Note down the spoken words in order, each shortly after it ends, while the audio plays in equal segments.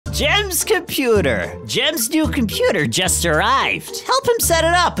Jim's computer. Jim's new computer just arrived. Help him set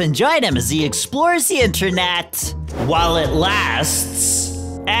it up and join him as he explores the internet while it lasts.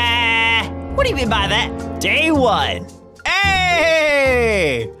 What do you mean by that? Day 1.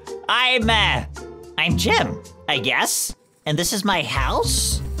 Hey! I'm Jim, I guess. And this is my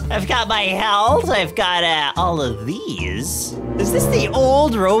house? I've got my health, I've got all of these. Is this the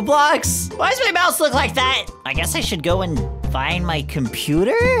old Roblox? Why does my mouse look like that? I guess I should go and find my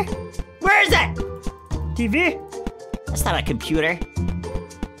computer? Where is it? TV? That's not a computer.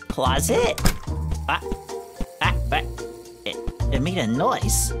 Closet? It made a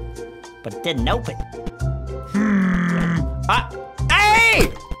noise, but it didn't open. Hey!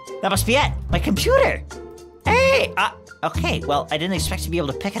 That must be it, my computer. Hey, okay, well, I didn't expect to be able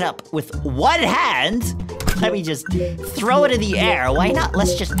to pick it up with one hand. Let me just throw it in the air. Why not?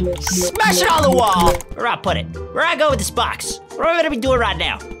 Let's just smash it on the wall. Where I put it? Where I go with this box? What am I gonna be doing right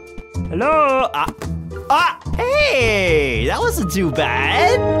now? Hello? Hey, that wasn't too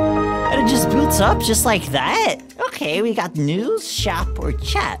bad. And it just boots up just like that. Okay, we got news, shop, or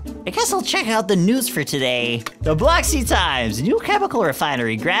chat. I guess I'll check out the news for today. The Bloxy Times, new chemical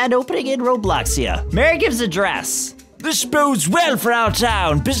refinery, grand opening in Robloxia. Mary gives address. This bodes well for our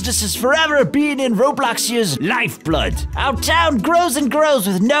town. Business has forever been in Robloxia's lifeblood. Our town grows and grows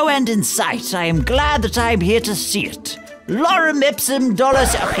with no end in sight. I am glad that I'm here to see it. Lorem ipsum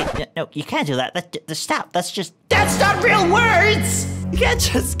dollars. Okay, no, you can't do that. Stop. That's not real words. You can't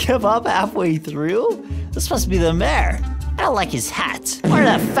just give up halfway through. This must be the mayor. I don't like his hat. Or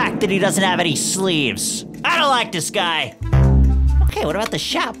the fact that he doesn't have any sleeves. I don't like this guy. Okay, what about the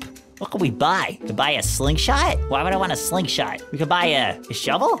shop? What can we buy? We could buy a slingshot? Why would I want a slingshot? We could buy a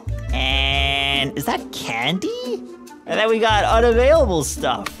shovel? And is that candy? And then we got unavailable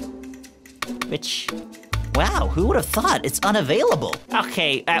stuff. Which, wow, who would have thought it's unavailable?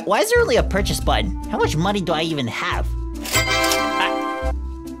 Okay, why is there only a purchase button? How much money do I even have?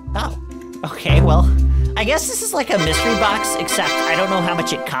 Oh, okay, well, I guess this is like a mystery box, except I don't know how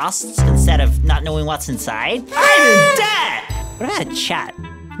much it costs instead of not knowing what's inside. I'm in debt! What about a chat?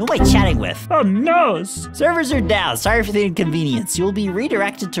 Who am I chatting with? Oh no! Servers are down. Sorry for the inconvenience. You'll be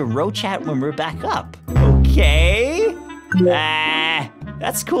redirected to RoChat when we're back up. Okay.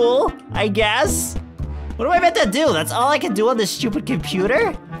 That's cool, I guess. What am I meant to do? That's all I can do on this stupid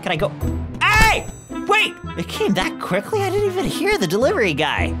computer? Can I go? Hey! Wait! It came that quickly? I didn't even hear the delivery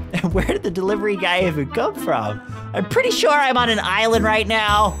guy. Where did the delivery guy even come from? I'm pretty sure I'm on an island right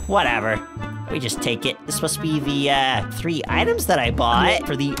now. Whatever. We just take it. This must be the 3 items that I bought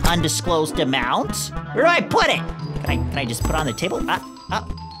for the undisclosed amount. Where do I put it? Can I just put it on the table?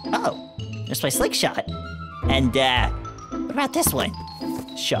 Oh, there's my slingshot. And what about this one?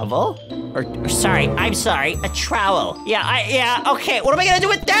 Shovel? Or sorry, I'm sorry, a trowel. Yeah, okay, what am I gonna do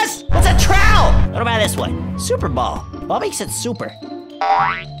with this? What's a trowel? What about this one? Super ball. What makes it super?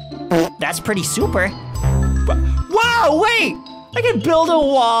 That's pretty super. Wow, wait! I can build a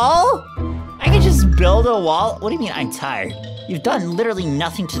wall? I can just build a wall? What do you mean I'm tired? You've done literally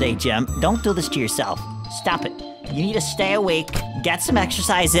nothing today, Jim. Don't do this to yourself. Stop it. You need to stay awake, get some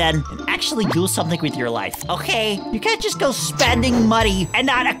exercise in, and actually do something with your life, okay? You can't just go spending money and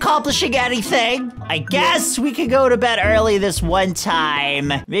not accomplishing anything. I guess we could go to bed early this one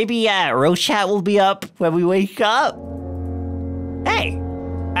time. Maybe RoChat will be up when we wake up. Hey,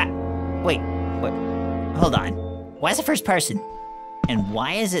 wait, hold on. Why is it first person? And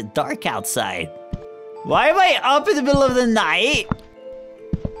why is it dark outside? Why am I up in the middle of the night?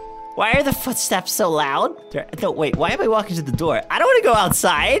 Why are the footsteps so loud? No, wait, why am I walking to the door? I don't want to go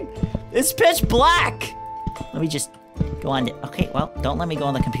outside. It's pitch black. Let me just go on. Okay, well, don't let me go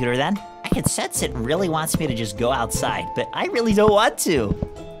on the computer then. I can sense it really wants me to just go outside, but I really don't want to.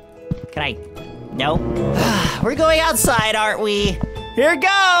 Can I? No. We're going outside, aren't we? Here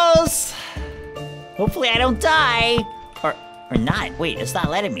goes. Hopefully I don't die. Or not. Wait, it's not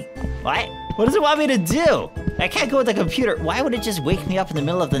letting me. What? What does it want me to do? I can't go with the computer. Why would it just wake me up in the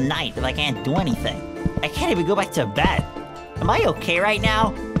middle of the night if I can't do anything? I can't even go back to bed. Am I okay right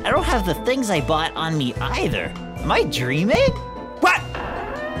now? I don't have the things I bought on me either. Am I dreaming? What?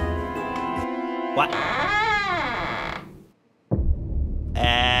 What?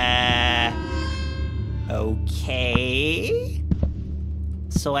 Okay.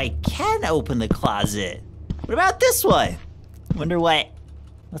 So I can open the closet. What about this one? Wonder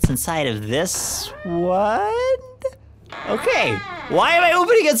what's inside of this one? Okay, why am I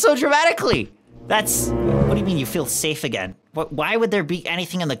opening it so dramatically? What do you mean you feel safe again? Why would there be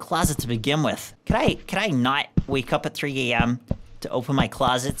anything in the closet to begin with? Can I not wake up at 3 a.m. to open my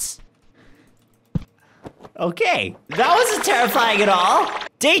closets? Okay, that wasn't terrifying at all.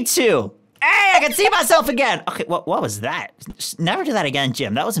 Day 2. Hey, I can see myself again. Okay, what was that? Never do that again,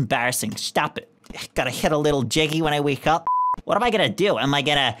 Jim. That was embarrassing. Stop it. Gotta hit a little jiggy when I wake up. What am I gonna do? Am I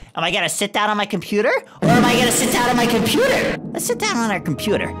gonna sit down on my computer? Or am I gonna sit down on my computer? Let's sit down on our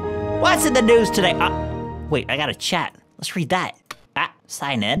computer. What's in the news today? Wait, I got a chat. Let's read that.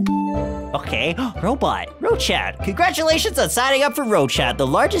 Sign in. Okay, RoChat. Congratulations on signing up for RoChat, the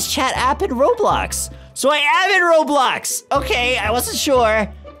largest chat app in Roblox. So I am in Roblox. Okay, I wasn't sure.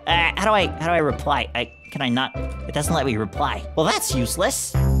 How do I reply? Can I not? It doesn't let me reply. Well, that's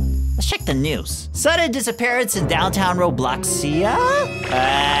useless. Let's check the news. Sudden disappearance in downtown Robloxia?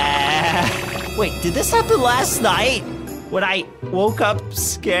 Wait, did this happen last night? When I woke up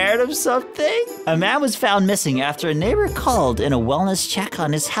scared of something? A man was found missing after a neighbor called in a wellness check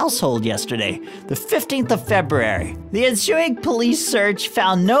on his household yesterday, the 15th of February. The ensuing police search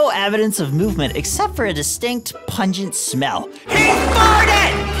found no evidence of movement except for a distinct, pungent smell. He farted!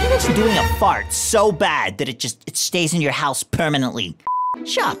 Can you imagine doing a fart so bad that it stays in your house permanently?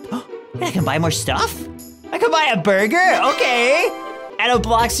 Shop. I can buy more stuff? I can buy a burger? Okay. And a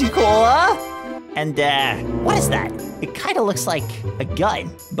Bloxy Cola? And, what is that? It kind of looks like a gun,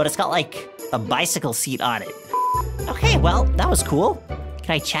 but it's got like a bicycle seat on it. Okay, well, that was cool.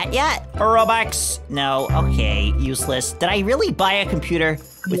 Can I chat yet? Robux? No, okay, useless. Did I really buy a computer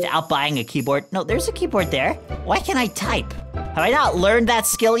without buying a keyboard? No, there's a keyboard there. Why can't I type? Have I not learned that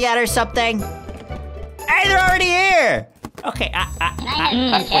skill yet or something? Hey, they're already here! Okay, I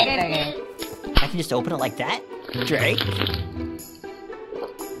can just open it like that? Drink?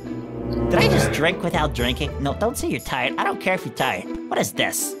 Did I just drink without drinking? No, don't say you're tired. I don't care if you're tired. What is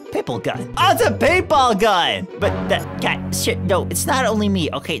this? Paintball gun. Oh, it's a paintball gun! But that guy, shit, no, it's not only me.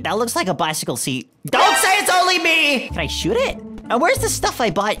 Okay, that looks like a bicycle seat. Don't say it's only me! Can I shoot it? And where's the stuff I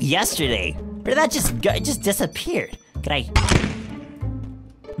bought yesterday? Or did that just go, it just disappeared? Can I?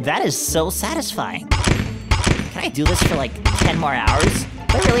 That is so satisfying. Can I do this for like 10 more hours?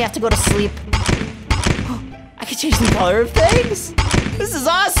 Do I really have to go to sleep? I can change the color of things? This is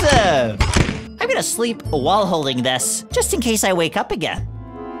awesome! I'm gonna sleep while holding this, just in case I wake up again.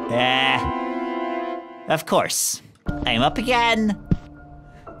 Of course. I am up again,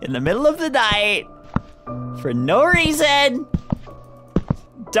 in the middle of the night, for no reason.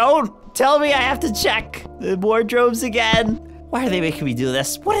 Don't tell me I have to check the wardrobes again. Why are they making me do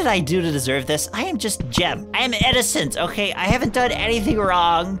this? What did I do to deserve this? I am just Gem. I am innocent, okay? I haven't done anything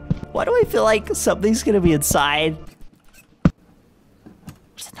wrong. Why do I feel like something's gonna be inside?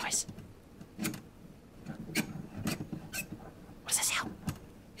 What's that noise? What is that sound?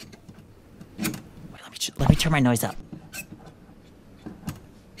 Wait, let me turn my noise up.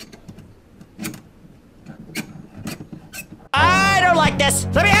 I don't like this!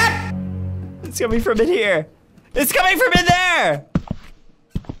 Let me out! It's coming from in here. It's coming from in there!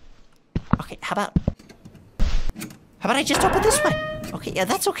 Okay, how about I just open this one? Okay, yeah,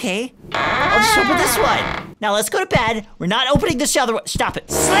 that's okay. I'll just open this one. Now let's go to bed. We're not opening this other one. Stop it.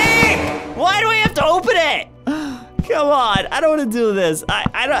 Sleep! Why do we have to open it? Come on, I don't want to do this.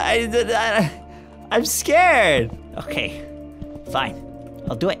 I'm scared. Okay, fine.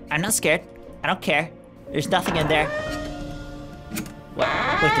 I'll do it. I'm not scared. I don't care. There's nothing in there. What?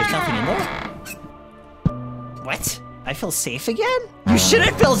 Wait, there's nothing in there? What? I feel safe again? You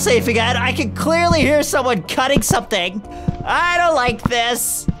shouldn't feel safe again. I can clearly hear someone cutting something. I don't like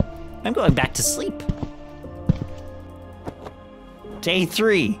this. I'm going back to sleep. Day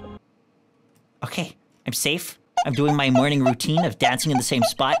 3. Okay, I'm safe. I'm doing my morning routine of dancing in the same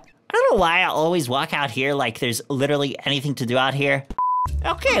spot. I don't know why I always walk out here like there's literally anything to do out here.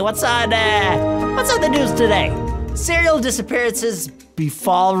 Okay, what's on the news today? Serial disappearances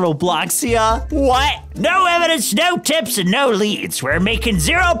befall Robloxia? What? No evidence, no tips, and no leads. We're making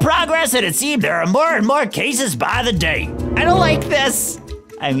zero progress, and it seems there are more and more cases by the day. I don't like this.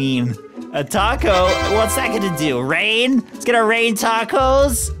 I mean, a taco, what's that gonna do? Rain? It's gonna rain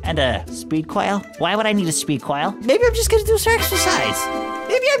tacos? And a speed coil? Why would I need a speed coil? Maybe I'm just gonna do some exercise.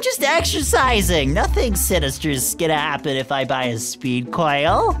 Maybe I'm just exercising. Nothing sinister is gonna happen if I buy a speed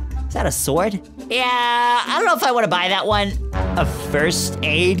coil. Is that a sword? Yeah, I don't know if I want to buy that one. A first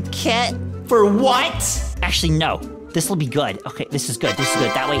aid kit? For what? Actually, no. This will be good. Okay, this is good. This is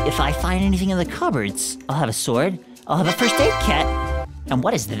good. That way, if I find anything in the cupboards, I'll have a sword. I'll have a first aid kit. And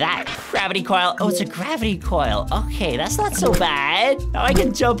what is that? Gravity coil. Oh, it's a gravity coil. Okay, that's not so bad. Now I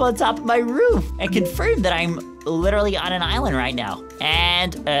can jump on top of my roof and confirm that I'm literally on an island right now.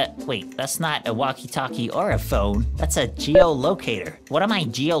 And, wait, that's not a walkie-talkie or a phone. That's a geolocator. What am I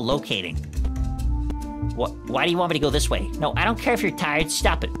geolocating? What? Why do you want me to go this way? No, I don't care if you're tired.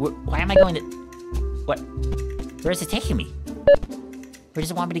 Stop it. Why am I going to... What? Where is it taking me? Where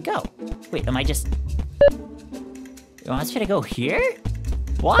does it want me to go? Wait, am I just... It wants me to go here?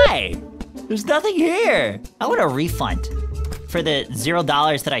 Why? There's nothing here. I want a refund for the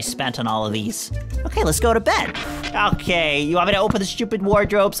 $0 that I spent on all of these. Okay, let's go to bed. Okay, you want me to open the stupid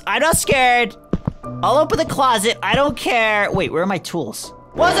wardrobes? I'm not scared. I'll open the closet, I don't care. Wait, where are my tools?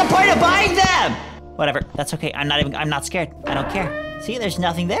 What's the point of buying them? Whatever, that's okay, I'm not scared. I don't care. See, there's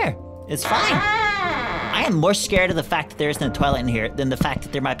nothing there. It's fine. I am more scared of the fact that there isn't a toilet in here than the fact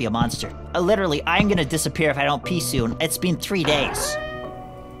that there might be a monster. Literally, I'm gonna disappear if I don't pee soon. It's been 3 days.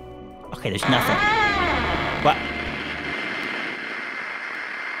 Okay, there's nothing. What?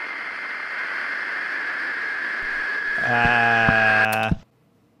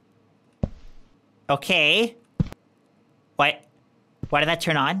 Okay. What? Why did that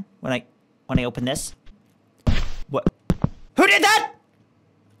turn on when I open this? What? Who did that?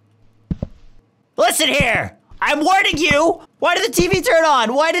 Listen here! I'm warning you! Why did the TV turn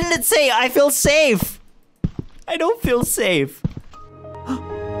on? Why didn't it say I feel safe? I don't feel safe.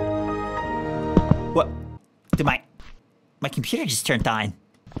 What? Did my computer just turned on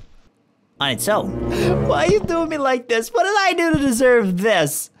its own? Why are you doing me like this? What did I do to deserve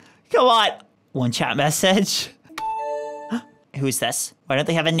this? Come on. One chat message. Who's this? Why don't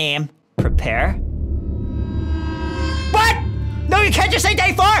they have a name? Prepare. What? No, you can't just say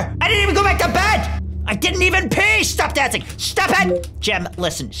day 4! I didn't even go back to bed! I didn't even pee! Stop dancing! Stop it! Jem,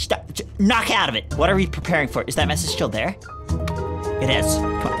 listen, stop. Knock out of it. What are we preparing for? Is that message still there? It is.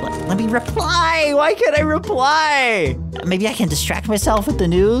 Come on, let me reply! Why can't I reply? Maybe I can distract myself with the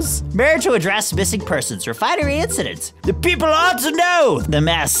news? Mayor to address missing persons refinery incident. The people ought to know, the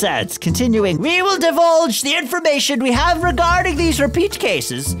mass said. Continuing, we will divulge the information we have regarding these repeat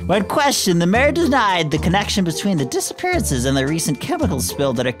cases. When questioned, the mayor denied the connection between the disappearances and the recent chemical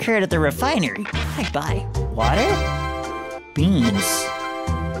spill that occurred at the refinery. I buy water? Beans.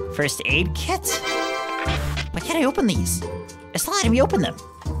 First aid kit? Why can't I open these? It's not letting me open them.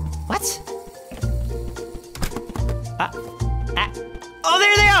 What? Oh,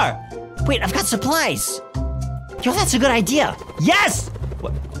 there they are! Wait, I've got supplies. Yo, that's a good idea. Yes!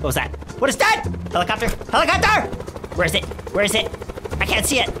 What was that? What is that? Helicopter! Helicopter! Where is it? Where is it? I can't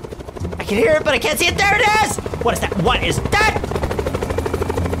see it. I can hear it, but I can't see it. There it is! What is that? What is that?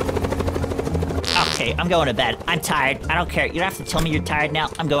 Okay, I'm going to bed. I'm tired. I don't care. You don't have to tell me you're tired now.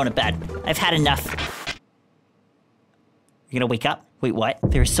 I'm going to bed. I've had enough. You gonna wake up? Wait, what?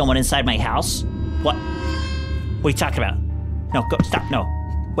 There's someone inside my house? What? What are you talking about? No, go, stop, no.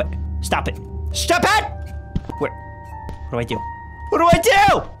 What? Stop it. Stop it! Where? What do I do? What do I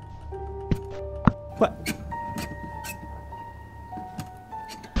do? What?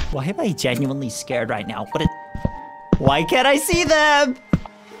 Why am I genuinely scared right now? Why can't I see them?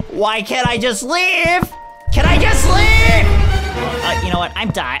 Why can't I just leave? Can I just leave? You know what?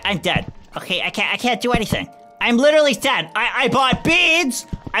 I'm dead. Okay, I can't do anything. I'm literally dead. I bought beads,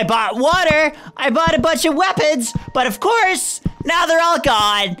 I bought water, I bought a bunch of weapons, but of course, now they're all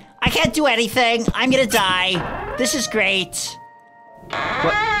gone. I can't do anything. I'm gonna die. This is great.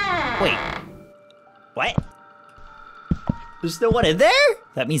 What? Wait. What? There's no one in there?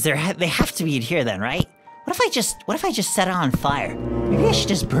 That means they have to be in here then, right? What if I just set it on fire? Maybe I should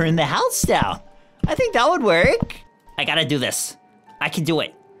just burn the house down. I think that would work. I gotta do this. I can do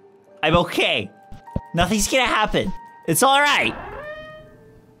it. I'm okay. Nothing's gonna happen. It's all right.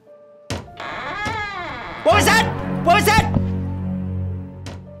 What was that? What was that?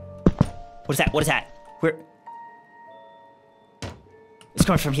 What is that? What is that? Where? It's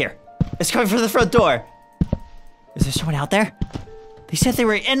coming from here. It's coming from the front door. Is there someone out there? They said they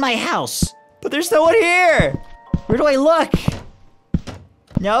were in my house, but there's no one here. Where do I look?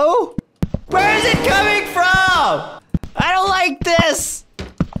 No? Where is it coming from? I don't like this.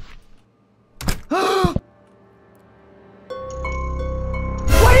 What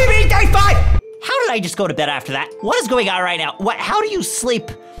do you mean, day 5? How did I just go to bed after that? What is going on right now? How do you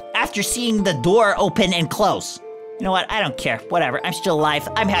sleep after seeing the door open and close? You know what? I don't care. Whatever. I'm still alive.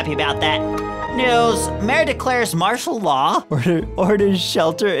 I'm happy about that. News. Mayor declares martial law. Orders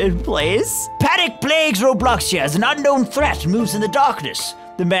shelter in place. Panic plagues Roblox as an unknown threat moves in the darkness.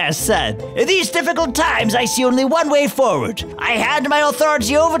 The mayor said, in these difficult times, I see only one way forward. I hand my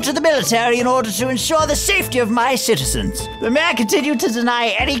authority over to the military in order to ensure the safety of my citizens. The mayor continued to deny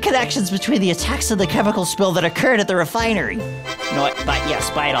any connections between the attacks and the chemical spill that occurred at the refinery. You know what? Yes,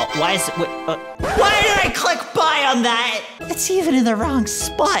 buy it all. Why did I click buy on that? It's even in the wrong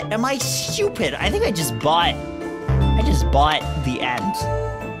spot. Am I stupid? I think I just bought the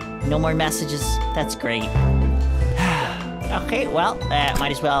end. No more messages. That's great. Okay, well,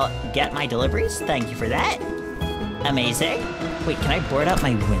 might as well get my deliveries. Thank you for that. Amazing. Wait, can I board up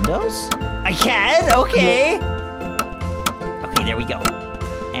my windows? I can, okay. Okay, there we go.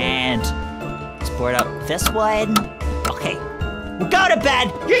 And let's board up this one. Okay, we'll go to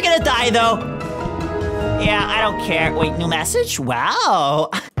bed. You're gonna die though. Yeah, I don't care. Wait, new message? Wow.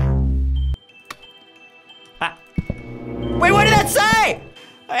 Wait, what did that say?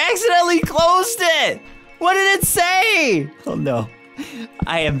 I accidentally closed it. What did it say? Oh no.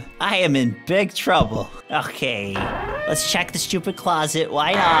 I am in big trouble. Okay, let's check the stupid closet.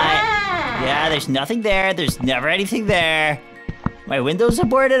 Why not? Yeah, there's nothing there. There's never anything there. My windows are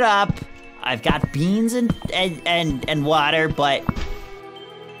boarded up. I've got beans and water, but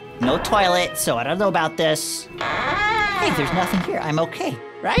no toilet, so I don't know about this. Hey, there's nothing here. I'm okay,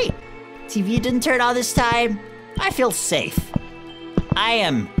 right? TV didn't turn on this time. I feel safe. I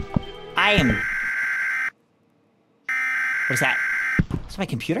am. What is that? Is that my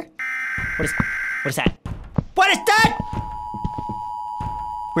computer? What is that? What is that?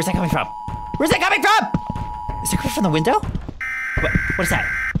 Where's that coming from? Where's that coming from? Is that coming from the window? What is that?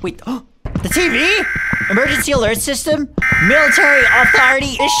 Wait, oh, the TV? Emergency alert system? Military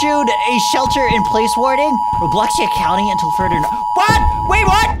authority issued a shelter-in-place warning. Robloxia County until further What? Wait,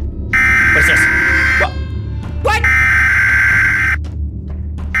 what? What is this? What?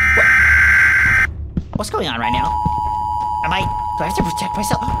 What's going on right now? Do I have to protect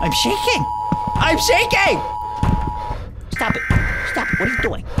myself? I'm shaking! I'm shaking! Stop it. Stop it. What are you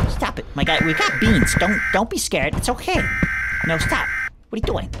doing? Stop it. My guy, we got beans. Don't be scared. It's okay. No, stop. What are you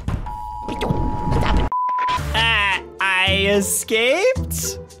doing? What are you doing? Stop it. I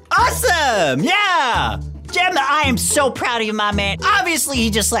escaped? Awesome! Yeah! Jim, I am so proud of you, my man. Obviously, he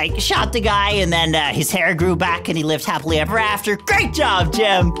just, like, shot the guy, and then his hair grew back, and he lived happily ever after. Great job,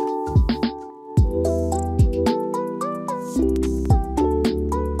 Jim!